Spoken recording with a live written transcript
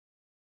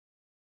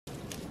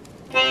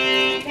Got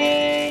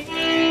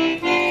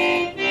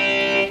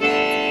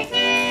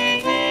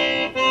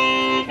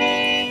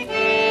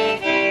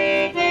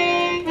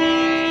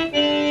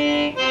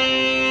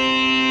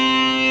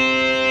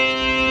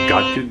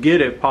to get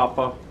it,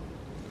 Papa.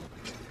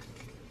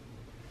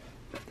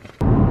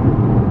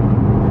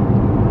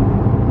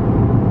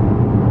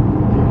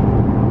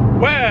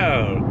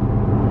 Well,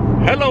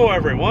 hello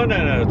everyone,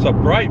 and it's a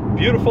bright,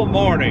 beautiful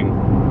morning,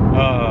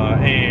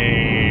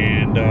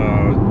 and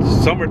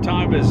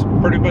summertime is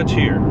pretty much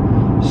here.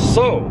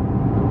 So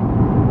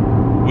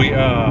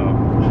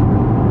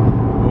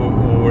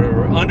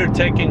we're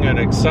undertaking an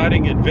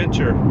exciting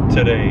adventure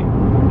today,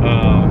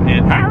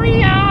 and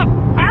hurry up!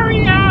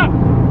 Hurry up!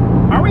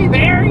 Are we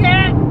there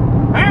yet?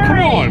 Hurry. Come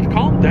on,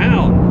 calm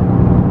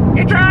down.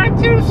 You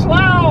drive too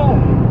slow.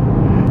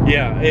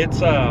 Yeah, it's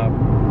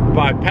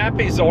by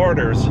Pappy's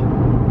orders.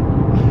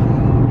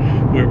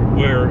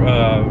 We're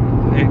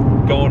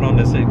going on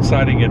this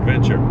exciting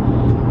adventure.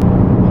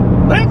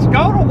 Let's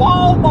go to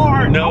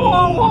Walmart. No,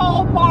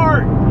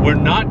 Walmart. We're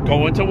not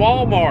going to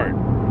Walmart.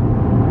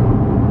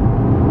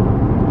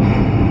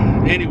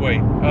 Anyway,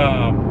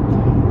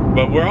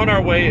 but we're on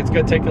our way. It's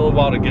gonna take a little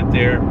while to get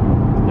there,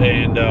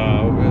 and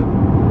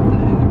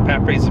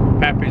Pappy's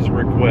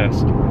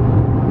request.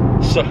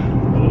 So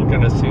we're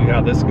gonna see how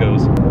this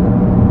goes.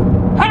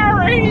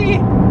 Hurry!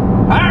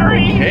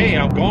 Hurry! Hey,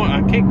 I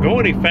can't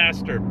go any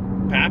faster,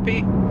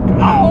 Pappy.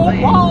 Oh,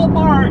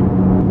 Walmart!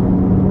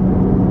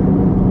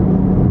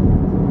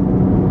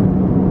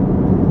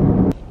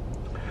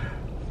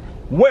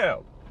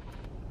 Well,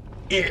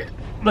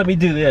 let me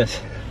do this.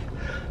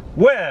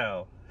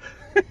 Well,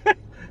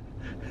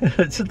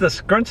 it's the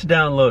scrunch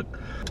down look.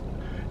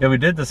 Yeah, we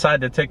did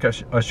decide to take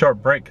a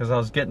short break because I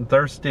was getting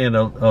thirsty and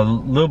a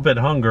little bit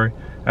hungry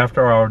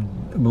after our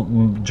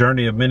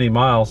journey of many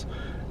miles.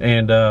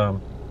 And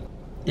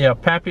yeah,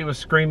 Pappy was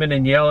screaming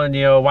and yelling,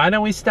 you know, why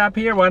don't we stop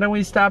here? Why don't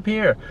we stop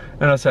here?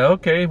 And I said,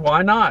 okay,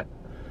 why not?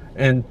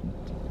 And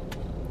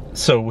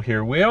so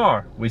here we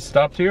are. We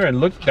stopped here,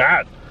 and look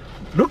that.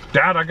 Look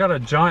that, I got a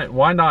giant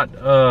Why Not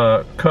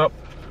cup.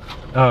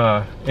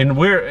 And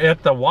we're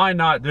at the Why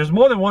Not. There's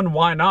more than one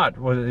Why Not,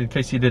 in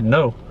case you didn't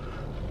know.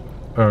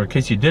 Or in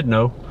case you did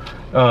know.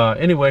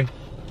 Anyway,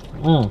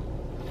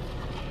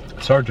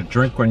 it's hard to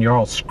drink when you're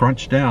all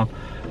scrunched down.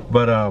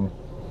 But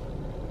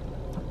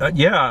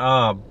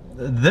yeah,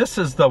 this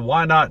is the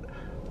Why Not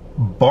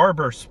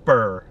Barber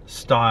Spur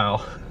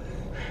style.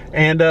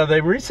 And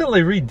they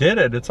recently redid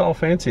it. It's all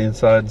fancy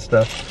inside and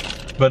stuff.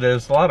 But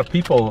there's a lot of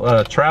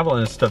people traveling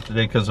and stuff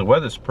today because the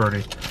weather's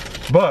pretty.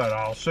 But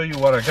I'll show you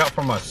what I got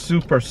for my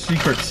super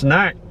secret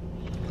snack.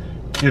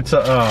 It's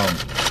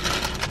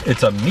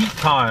a meat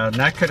pie, a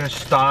Natchitoches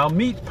style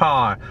meat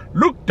pie.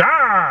 Look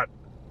that!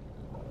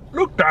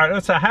 Look that!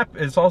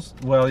 It's also,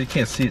 well, you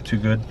can't see it too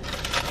good.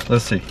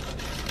 Let's see.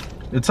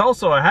 It's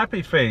also a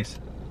happy face.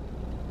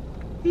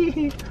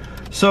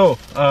 So,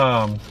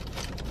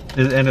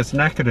 and it's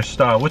Natchitoches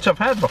style, which I've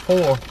had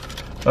before,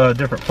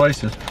 different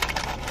places.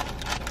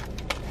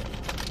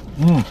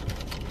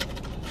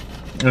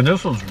 And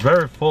this one's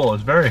very full.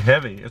 It's very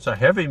heavy. It's a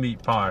heavy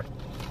meat pie.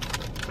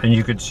 And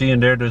you can see in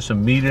there's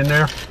some meat in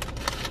there.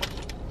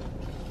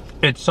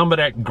 It's some of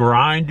that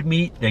grind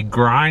meat. They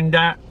grind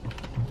that,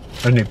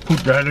 and they put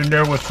that in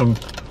there with some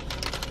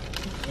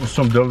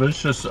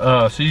delicious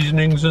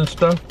seasonings and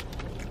stuff.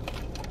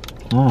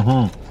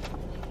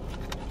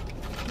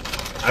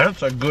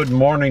 That's a good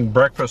morning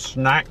breakfast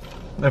snack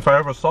if I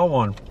ever saw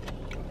one.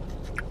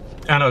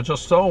 And I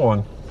just saw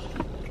one.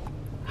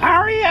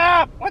 Hurry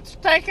up! What's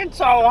taking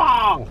so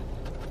long?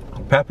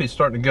 Pappy's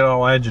starting to get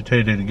all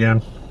agitated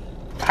again.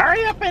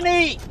 Hurry up and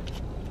eat!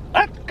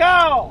 Let's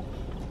go!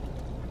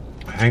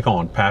 Hang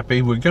on,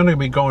 Pappy. We're going to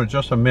be going in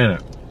just a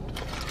minute.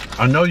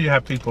 I know you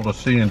have people to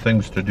see and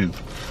things to do.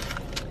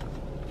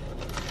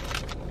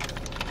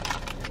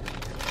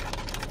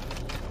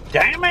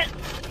 Damn it!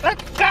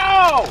 Let's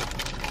go!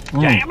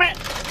 Damn it!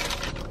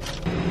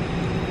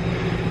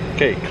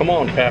 Okay, come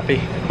on,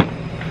 Pappy.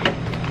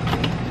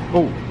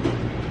 Oh.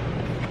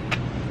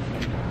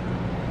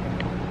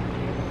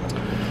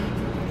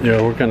 Yeah,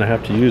 we're gonna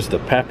have to use the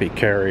Pappy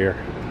carrier.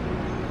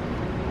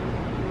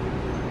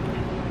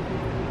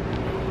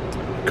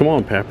 Come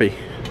on, Pappy.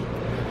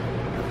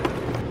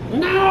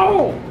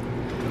 No!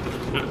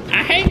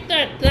 I hate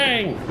that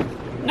thing!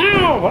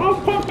 No!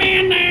 Don't put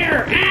me in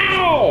there!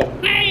 Ow!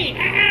 Hey!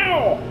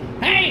 Ow!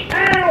 Hey!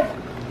 Ow!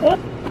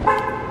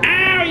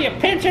 Ow! You're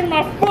pinching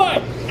my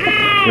foot!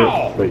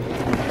 Ow! Wait.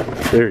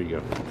 There you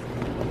go.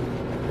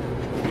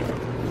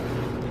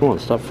 Come on,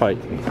 stop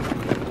fighting.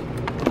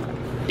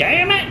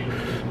 Damn it!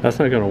 That's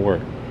not gonna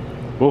work.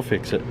 We'll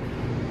fix it.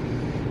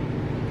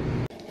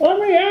 Let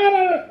me out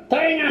of the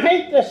thing! I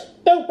hate this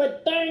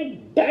stupid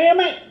thing! Damn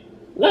it!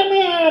 Let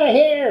me out of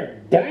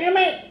here! Damn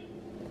it!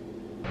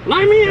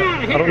 Let me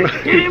out of here! I don't know.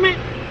 Damn it!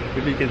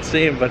 If you can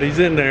see him, but he's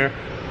in there,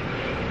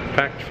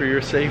 packed for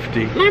your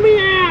safety. Let me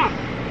out!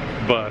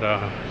 But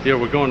yeah,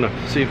 we're going to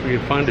see if we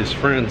can find his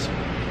friends.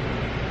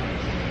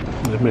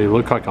 It may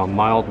look like a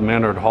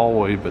mild-mannered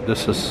hallway, but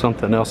this is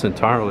something else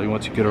entirely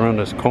once you get around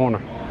this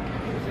corner.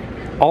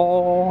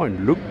 Oh,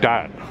 and Look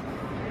Dat.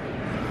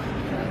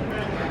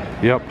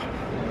 Yep.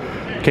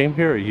 Came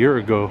here a year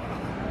ago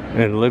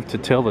and lived to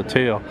tell the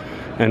tale.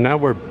 And now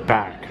we're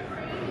back.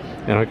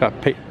 And I got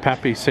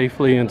Pappy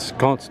safely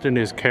ensconced in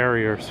his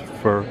carriers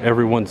for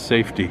everyone's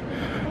safety.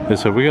 And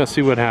so we're gonna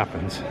see what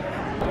happens.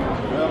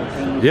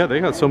 Yeah, they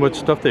got so much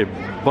stuff, they're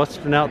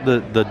busting out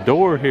the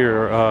door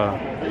here.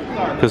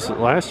 Because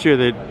last year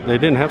they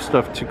didn't have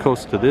stuff too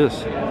close to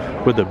this,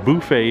 where the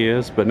buffet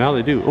is, but now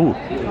they do. Ooh,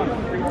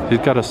 he's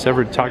got a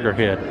severed tiger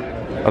head.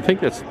 I think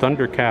that's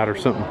Thundercat or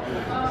something.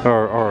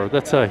 Or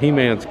that's a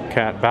He-Man's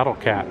cat, Battle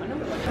Cat.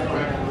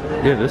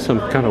 Yeah, there's some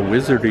kind of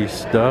wizardy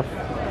stuff.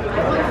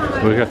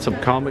 We got some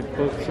comic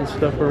books and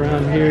stuff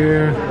around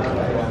here.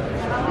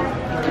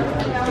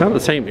 Kind of the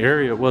same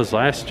area it was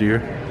last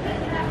year.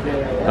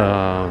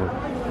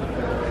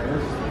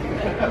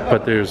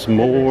 But there's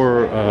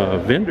more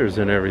vendors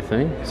and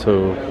everything,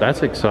 so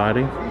that's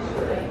exciting.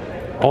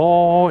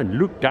 Oh, and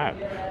Look Dat.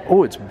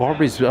 Oh, it's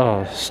Barbie's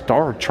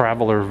Star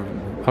Traveler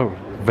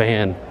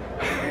van.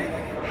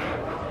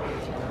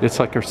 It's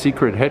like her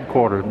secret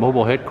headquarters,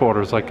 mobile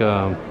headquarters, like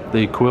the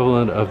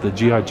equivalent of the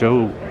G.I.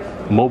 Joe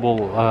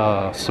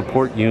mobile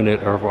support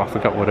unit, or I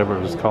forgot whatever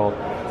it was called.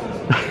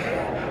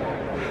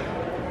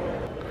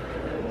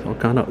 All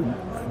kind of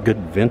good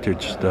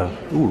vintage stuff.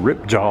 Ooh,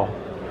 Ripjaw.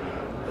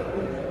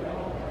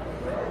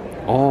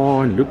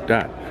 Oh, and Look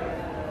Dat.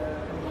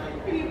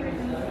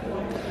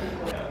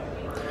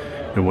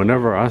 And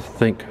whenever I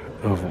think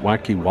of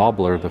Wacky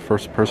Wobbler, the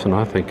first person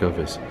I think of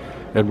is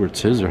Edward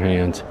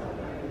Scissorhands.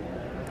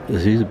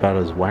 He's about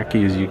as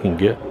wacky as you can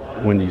get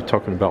when you're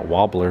talking about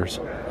wobblers.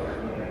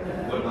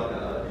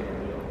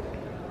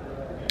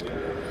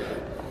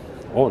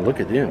 Oh, look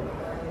at them.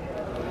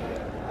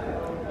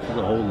 There's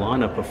a whole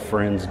lineup of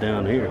friends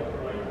down here.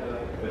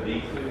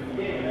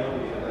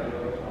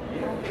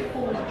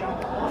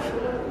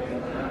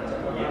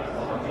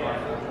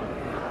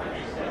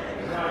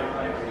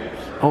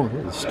 Oh,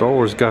 the Star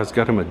Wars guy's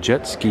got him a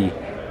jet ski.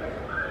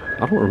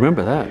 I don't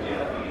remember that.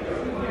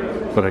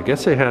 But I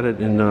guess they had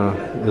it in,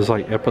 it was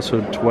like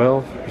episode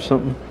 12 or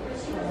something.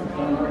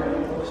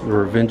 It's the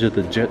Revenge of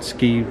the Jet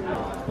Ski.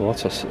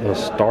 Lots of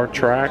Star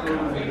Trek.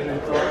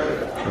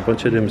 A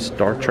bunch of them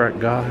Star Trek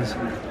guys.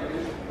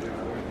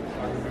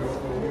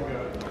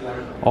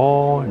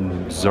 Oh,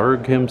 and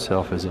Zurg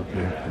himself is up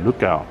there.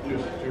 Look out.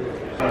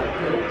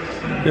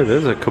 Yeah,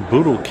 there's a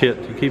caboodle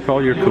kit to keep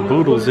all your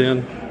caboodles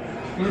in.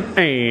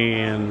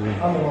 And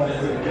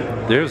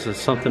there's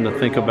something to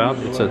think about.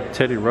 It's a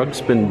Teddy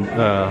Ruxpin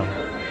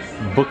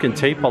book and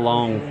tape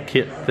along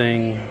kit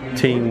thing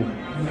team.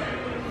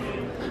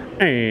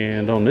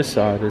 And on this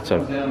side, it's a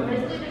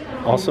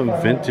awesome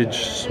vintage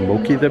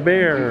Smokey the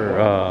Bear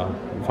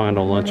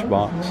vinyl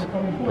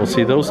lunchbox. We'll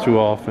see those too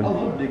often.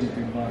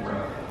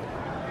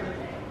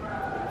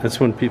 That's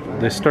when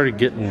they started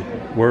getting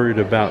worried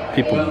about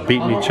people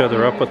beating each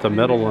other up with the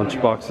metal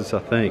lunchboxes, I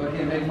think.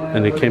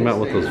 And they came out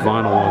with those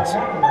vinyl ones.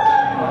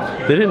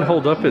 They didn't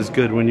hold up as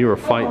good when you were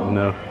fighting,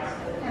 though.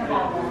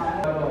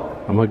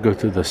 I'm gonna go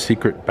through the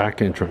secret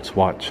back entrance.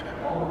 Watch.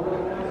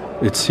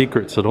 It's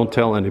secret, so don't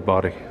tell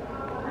anybody.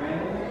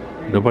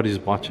 Nobody's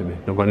watching me.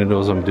 Nobody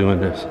knows I'm doing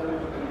this.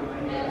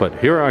 But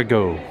here I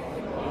go.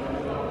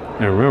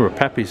 And remember,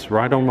 Pappy's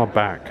right on my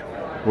back,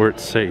 where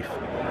it's safe.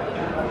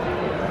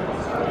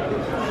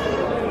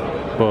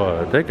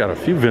 But they got a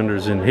few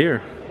vendors in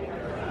here.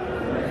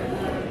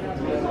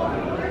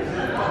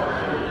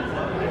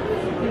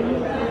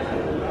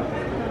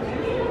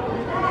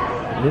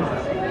 Yeah.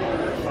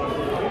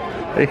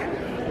 Hey,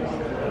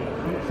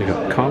 they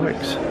got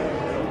comics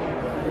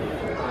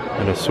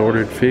and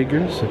assorted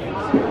figures.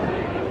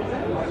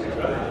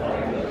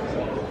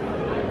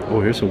 Oh,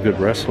 here's some good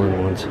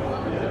wrestling ones.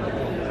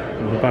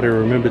 Anybody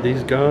remember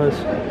these guys?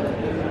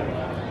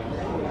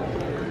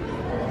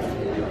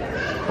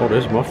 Oh,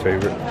 there's my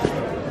favorite.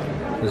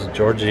 This is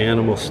George the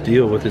Animal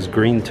Steel with his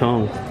green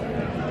tongue.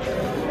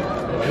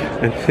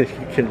 And you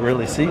can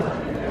really see it.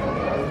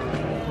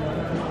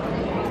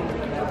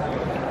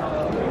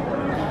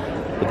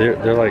 But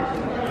they're like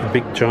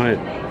big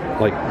giant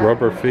like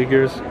rubber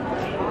figures.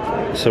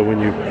 So when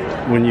you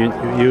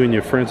and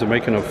your friends are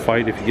making a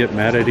fight, if you get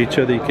mad at each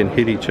other, you can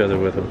hit each other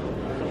with them.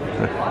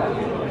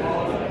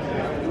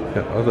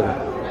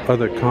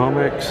 Other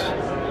comics.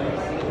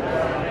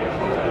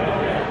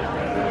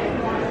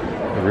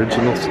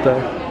 Original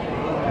stuff.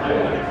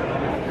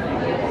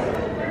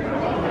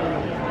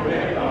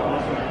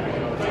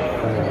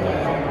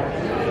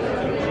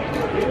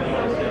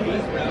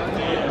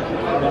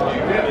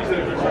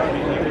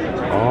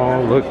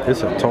 Oh, look, this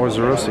is a Toys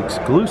R Us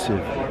exclusive.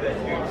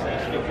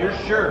 If you're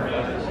sure, I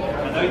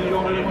know you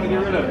don't really want to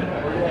get rid of it.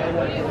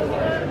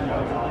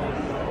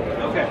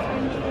 Okay.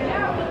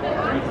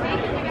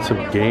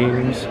 Some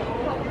games.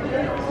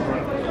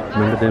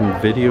 Remember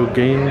them video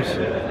games?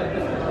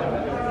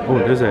 Oh,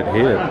 there's that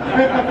head.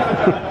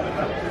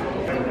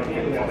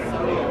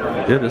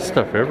 Yeah, there's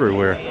stuff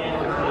everywhere.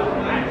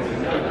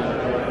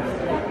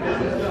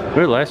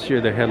 Last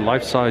year they had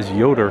life-size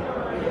Yoder,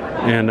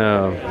 and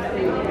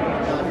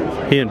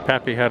he and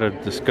Pappy had a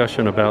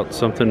discussion about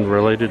something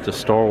related to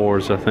Star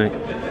Wars, I think,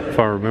 if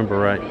I remember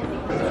right.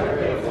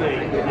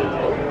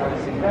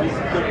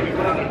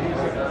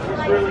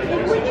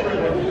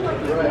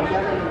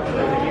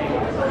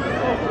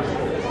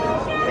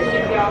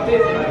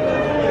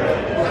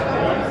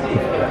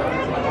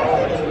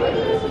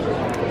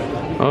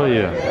 Oh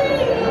yeah.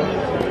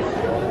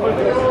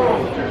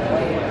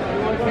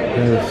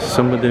 There's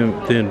some of them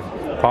then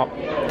pop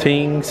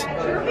tings,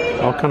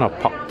 all kind of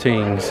pop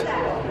tings.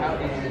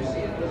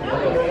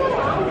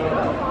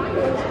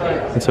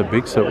 It's a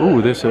big stuff.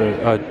 Ooh, there's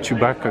a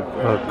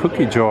Chewbacca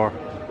cookie jar.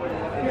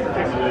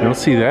 You don't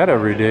see that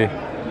every day.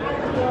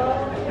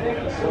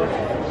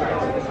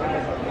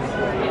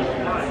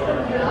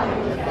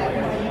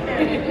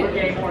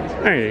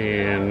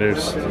 And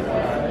there's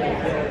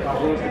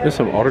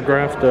some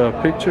autographed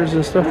pictures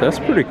and stuff. That's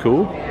pretty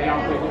cool.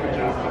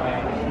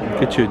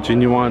 Get you a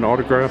genuine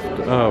autographed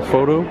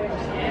photo.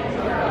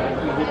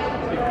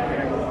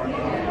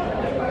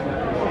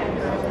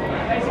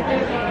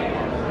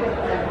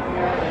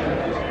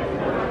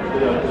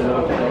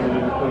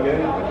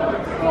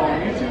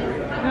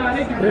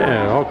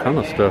 Yeah, all kind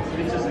of stuff.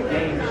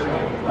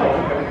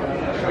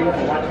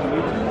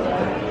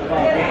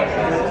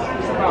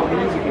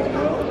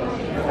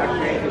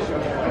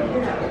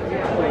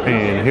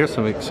 And here's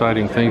some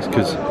exciting things,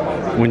 because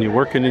when you're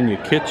working in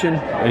your kitchen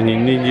and you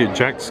need your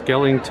Jack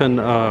Skellington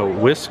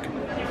whisk,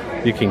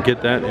 you can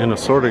get that in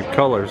assorted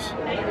colors.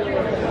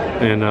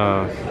 And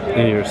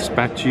your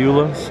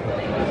spatulas.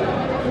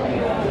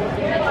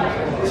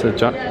 So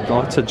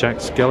lots of Jack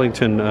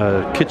Skellington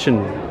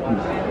kitchen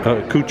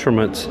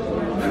accoutrements.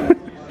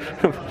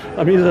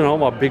 I'm using all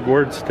my big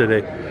words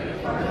today.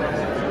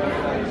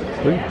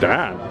 Look at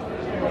that.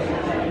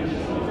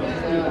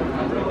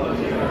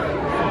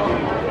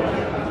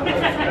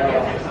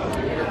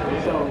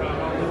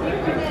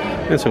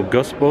 And some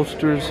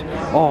Ghostbusters.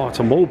 Oh, it's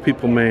a Mole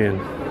People Man.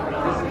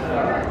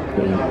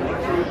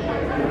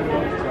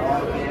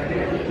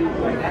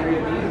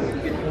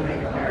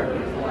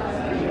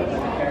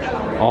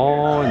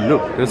 Oh,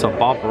 look, there's a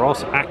Bob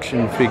Ross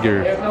action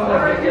figure.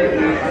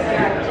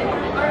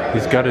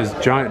 He's got his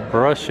giant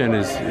brush and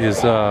his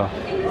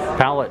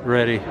palette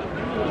ready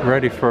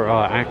for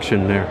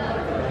action there.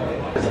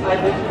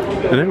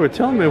 And they were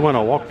telling me when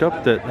I walked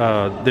up that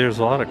there's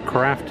a lot of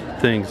craft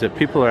things that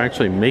people are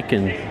actually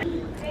making.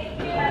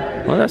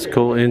 Well, that's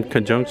cool. In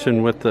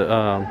conjunction with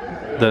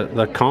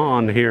the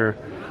con here,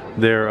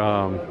 they're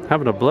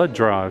having a blood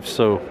drive,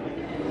 so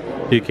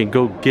you can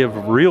go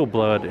give real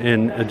blood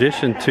in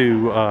addition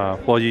to,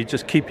 well, you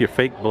just keep your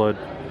fake blood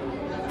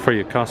for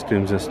your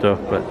costumes and stuff.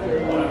 But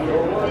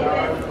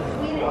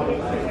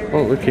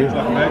oh, look here.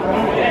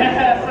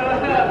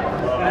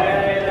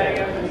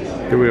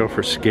 Here we are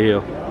for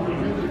scale.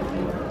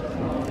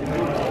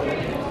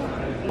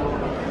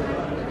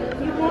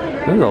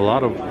 There's a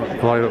lot of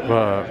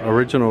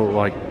original,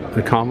 like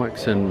the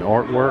comics and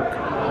artwork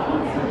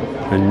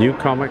and new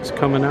comics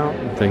coming out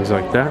and things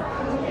like that.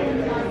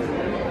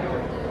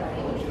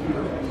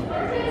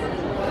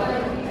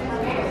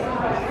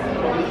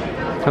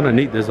 Kind of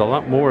neat. There's a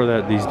lot more of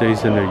that these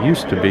days than there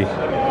used to be.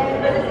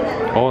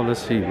 Oh,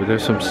 let's see.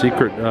 There's some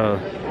secret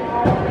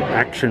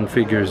action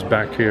figures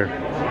back here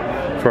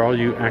for all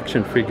you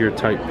action figure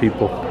type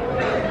people.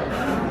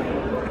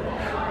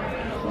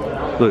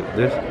 Look,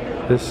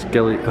 this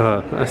Skelly,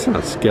 that's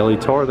not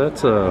Skeletor,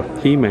 that's a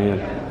He-Man.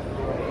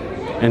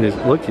 And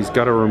look, he's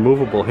got a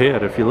removable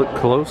head. If you look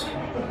close,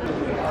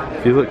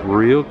 if you look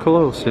real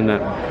close in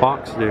that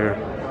box there,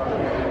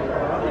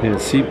 you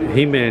see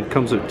He-Man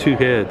comes with 2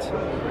 heads.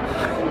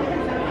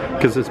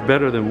 Because it's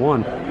better than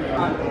one.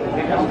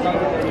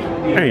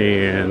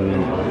 And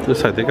this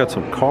side, they got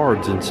some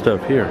cards and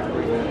stuff here.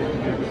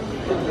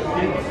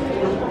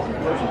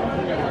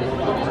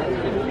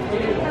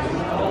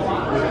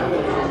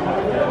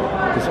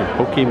 There's some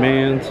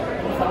Pokemans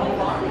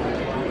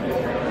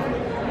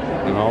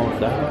and all of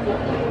that.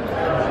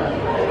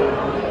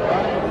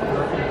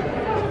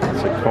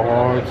 Some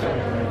cards.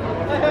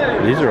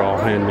 These are all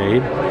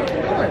handmade.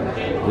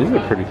 These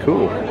are pretty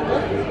cool.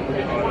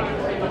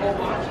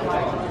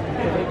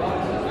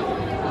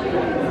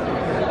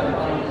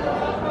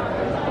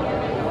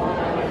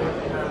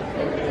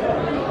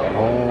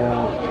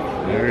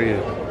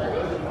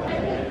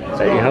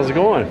 Hey, how's it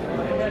going?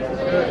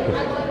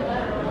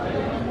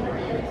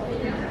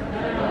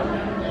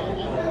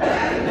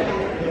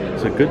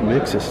 It's a good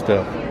mix of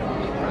stuff.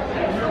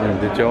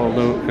 And did y'all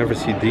ever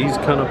see these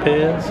kind of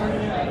pads?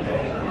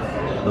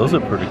 Those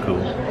are pretty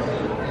cool.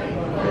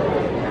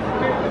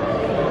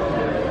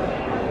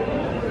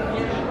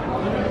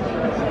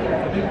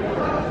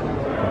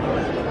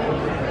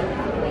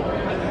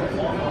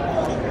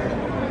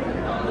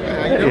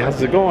 Hey,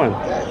 how's it going?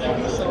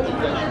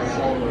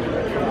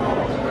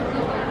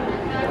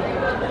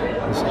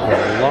 There's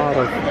a lot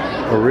of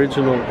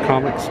original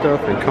comic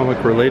stuff and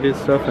comic related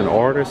stuff and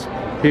artists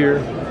here.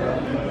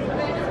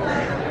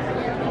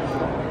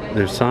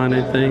 they're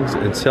signing things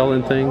and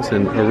selling things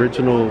and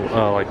original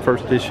like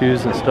first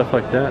issues and stuff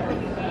like that.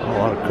 A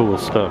lot of cool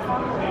stuff.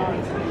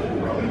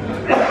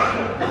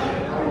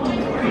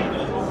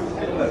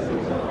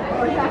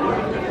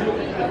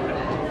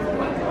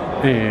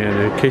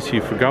 And in case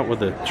you forgot what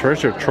the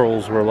treasure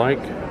trolls were like,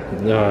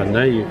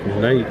 now you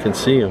can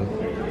see them.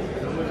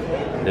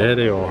 There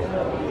they are.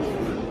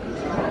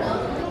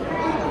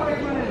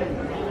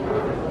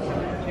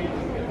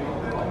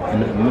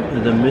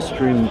 And the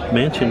Mystery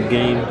Mansion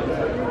game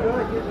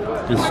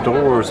in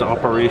Star Wars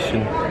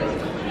Operation.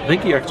 I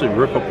think you actually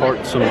rip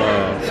apart some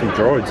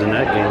droids in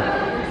that game,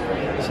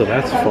 so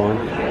that's fun.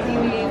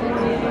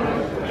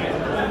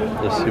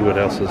 Let's see what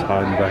else is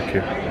hiding back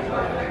here.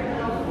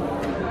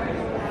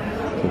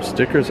 Some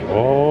stickers.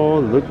 Oh,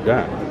 look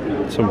that.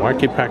 Some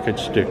wacky package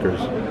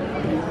stickers.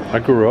 I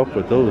grew up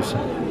with those.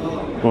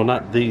 Well,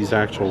 not these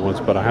actual ones,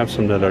 but I have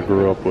some that I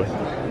grew up with.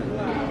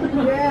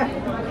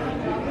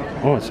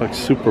 Oh, it's like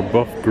super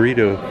buff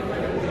Greedo.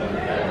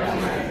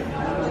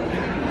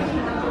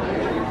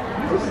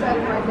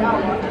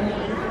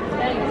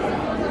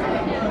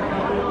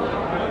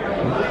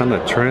 Kind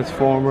of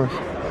Transformers.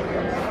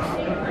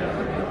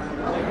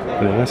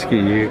 And I ask you,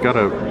 you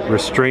gotta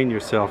restrain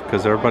yourself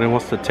because everybody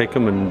wants to take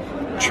them and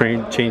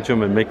change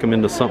them and make them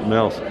into something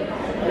else.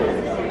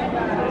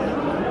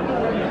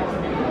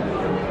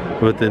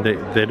 But then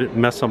they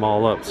mess them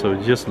all up, so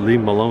you just leave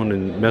them alone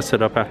and mess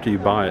it up after you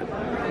buy it.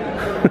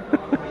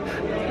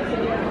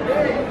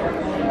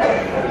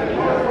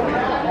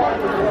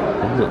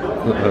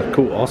 A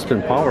cool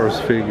Austin Powers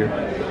figure.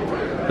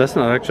 That's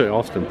not actually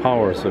Austin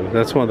Powers, so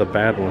that's one of the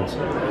bad ones.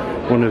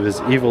 One of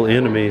his evil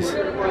enemies.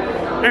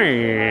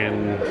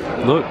 And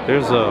look,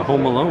 there's a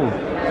Home Alone.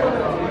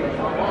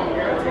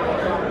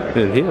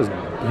 And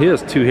he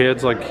has two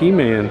heads like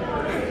He-Man.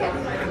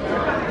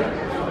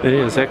 And he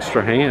has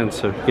extra hands,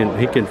 so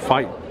he can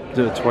fight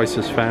twice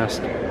as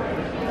fast.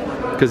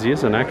 Because he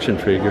is an action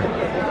figure.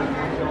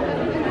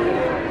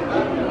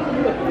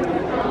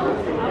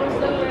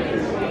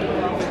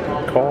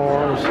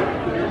 Cars.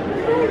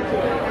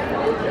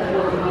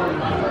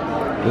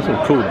 There's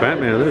some cool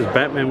Batman. There's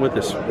Batman with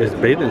his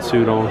bathing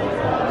suit on.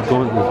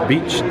 Going with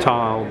beach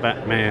tile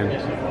Batman.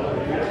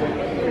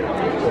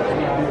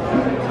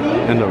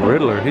 And the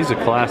Riddler. He's a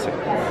classic.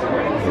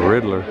 The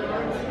Riddler.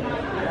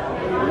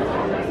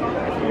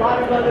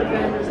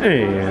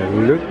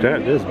 And look at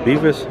that. There's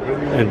Beavis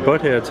and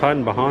Butthead's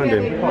hiding behind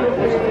him.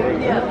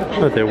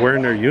 But they're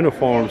wearing their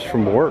uniforms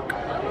from work.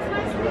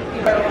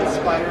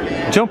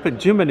 Jumping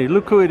Jiminy,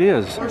 look who it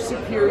is. Or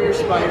Superior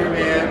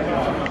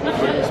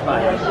Spider-Man.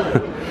 Spider.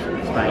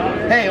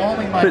 Hey,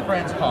 only my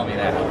friends call me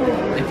that.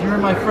 If you're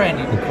my friend,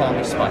 you can call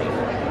me Spider.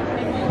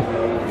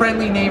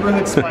 Friendly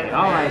neighborhood Spider.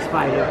 Alright,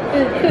 Spider.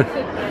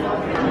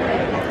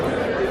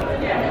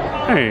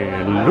 Hey,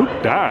 look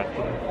that.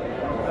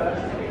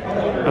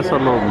 That's a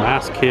little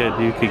mask head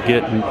you could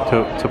get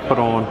to put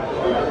on.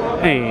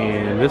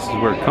 And this is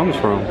where it comes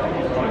from.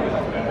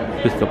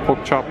 It's the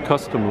Pork Chop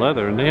Custom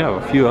Leather, and they have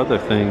a few other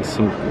things,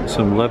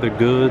 some leather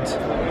goods,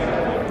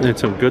 and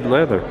some good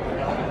leather.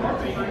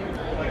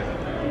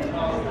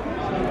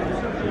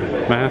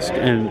 Mask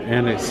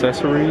and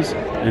accessories,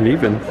 and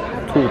even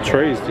cool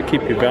trays to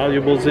keep your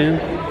valuables in,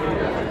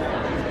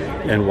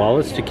 and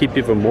wallets to keep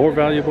even more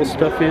valuable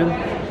stuff in.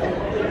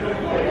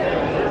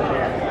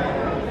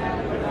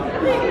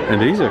 And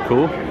these are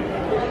cool.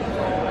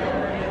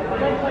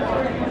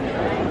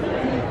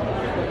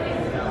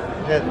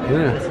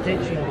 The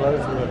stitching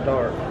glows in the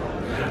dark.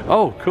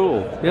 Oh,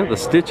 cool. Yeah, the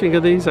stitching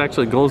of these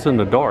actually glows in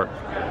the dark.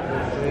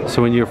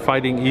 So when you're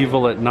fighting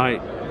evil at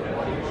night,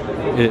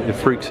 it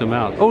freaks them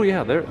out. Oh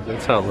yeah,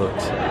 that's how it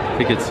looks.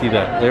 You can see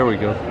that. There we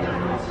go.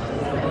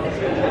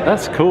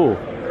 That's cool.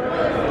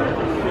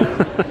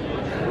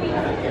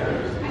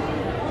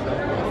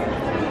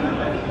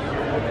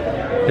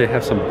 They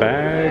have some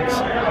bags.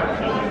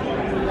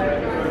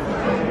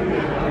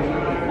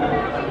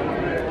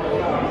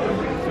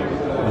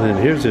 And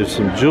then here's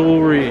some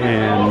jewelry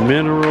and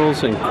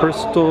minerals and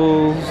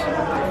crystals.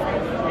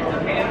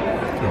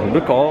 And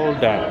look all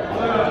that.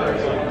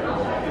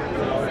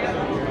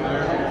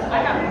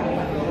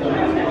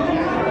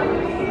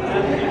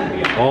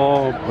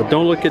 Oh, but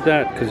don't look at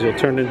that because you'll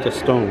turn into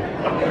stone.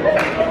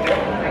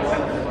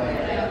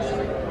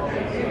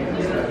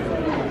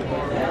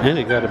 And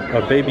they got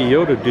a Baby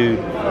Yoda dude.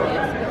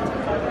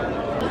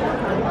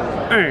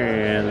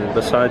 And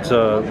besides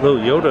little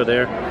Yoda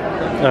there,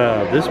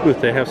 this booth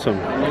they have some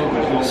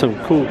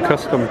cool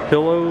custom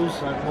pillows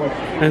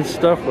and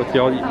stuff with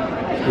y'all.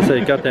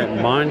 They got that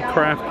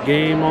Minecraft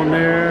game on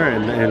there,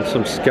 and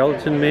some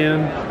skeleton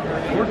men,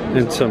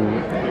 and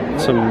some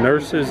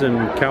nurses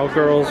and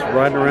cowgirls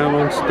riding around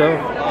on stuff.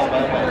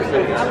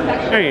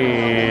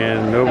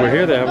 And over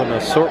here they have an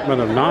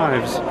assortment of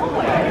knives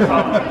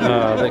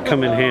that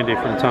come in handy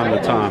from time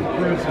to time.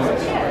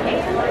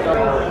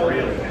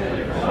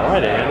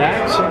 Alright, and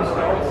action.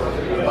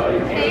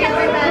 Hey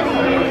everybody!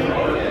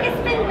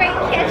 It's been great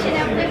catching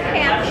up with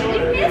Pappy. We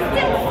missed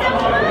him so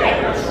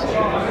much.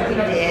 We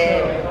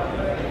did.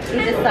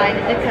 We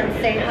decided to come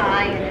say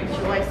hi and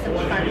enjoy some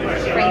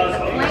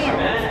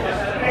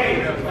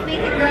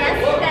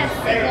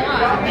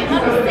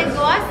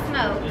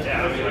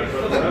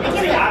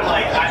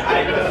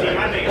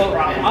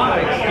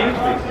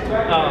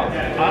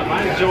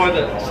enjoy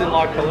the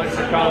CENLA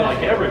Collector Con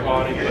like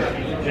everybody, but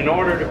in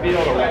order to be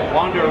able to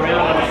wander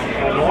around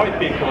and annoy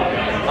people,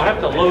 I have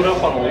to load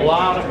up on a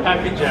lot of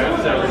Pappy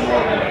Jacks every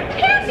morning.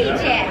 Pappy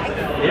Jacks?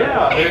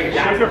 Yeah, they're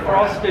sugar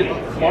frosted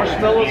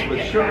marshmallows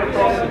with sugar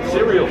frosted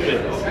cereal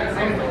bits.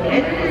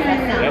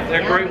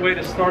 They're a great way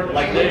to start the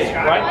day,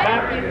 right,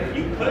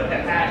 Pappy?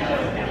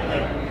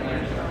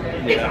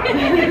 Yeah.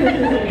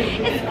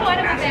 It's part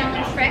of a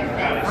balanced breakfast.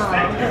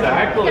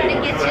 Exactly. It's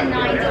gonna get you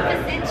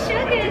 90%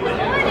 sugar in the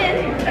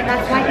morning.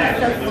 That's why he's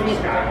so sweet.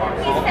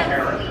 He's so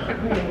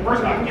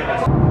sweet.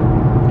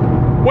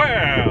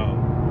 Well,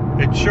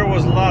 it sure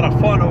was a lot of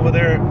fun over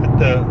there at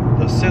the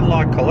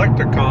CENLA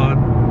Collector Con,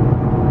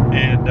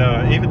 and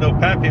even though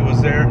Pappy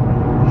was there,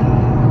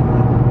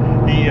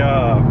 he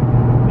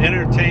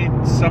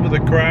entertained some of the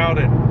crowd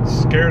and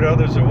scared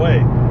others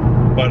away.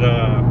 But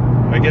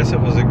I guess it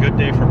was a good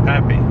day for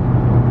Pappy.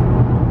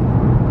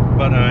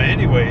 But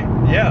anyway,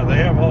 yeah, they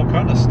have all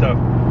kind of stuff.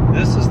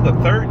 This is the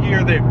 3rd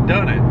year they've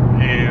done it,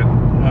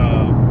 and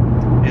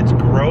it's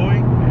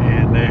growing,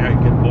 and they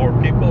get more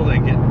people, they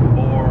get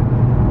more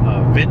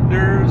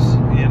vendors,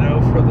 you know,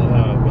 for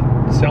the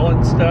with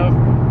selling stuff,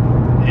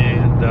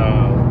 and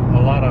a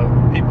lot of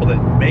people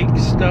that make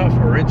stuff,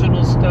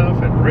 original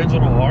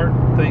art,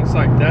 things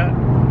like that.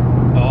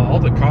 All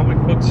the comic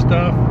book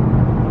stuff.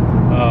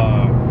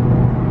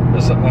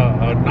 Just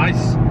a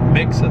nice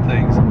mix of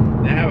things.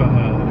 They have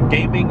a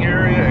gaming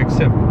area,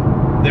 except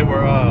they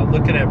were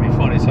looking at me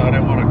funny, so I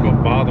didn't want to go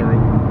bother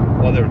them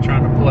while they were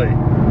trying to play.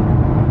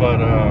 But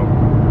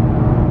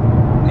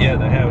yeah,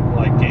 they have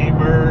like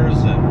gamers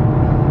and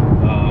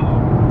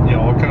you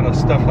know, all kind of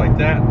stuff like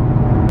that.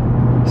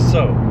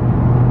 So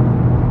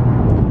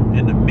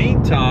in the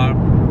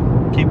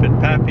meantime, keeping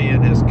Pappy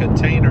in his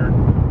container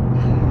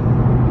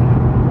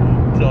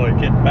until I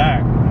get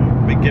back.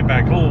 We get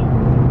back home,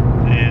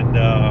 and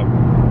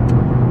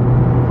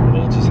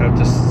we'll just have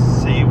to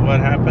see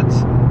what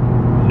happens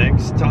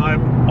next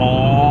time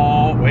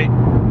on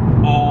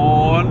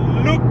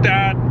Look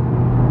Dat.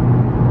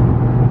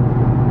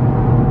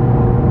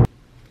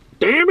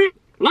 Damn it!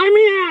 Let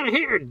me out of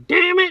here,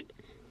 damn it!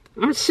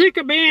 I'm sick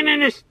of being in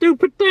this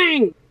stupid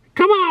thing.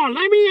 Come on,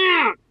 let me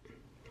out!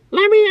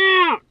 Let me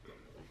out!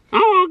 I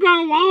want to go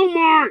to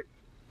Walmart.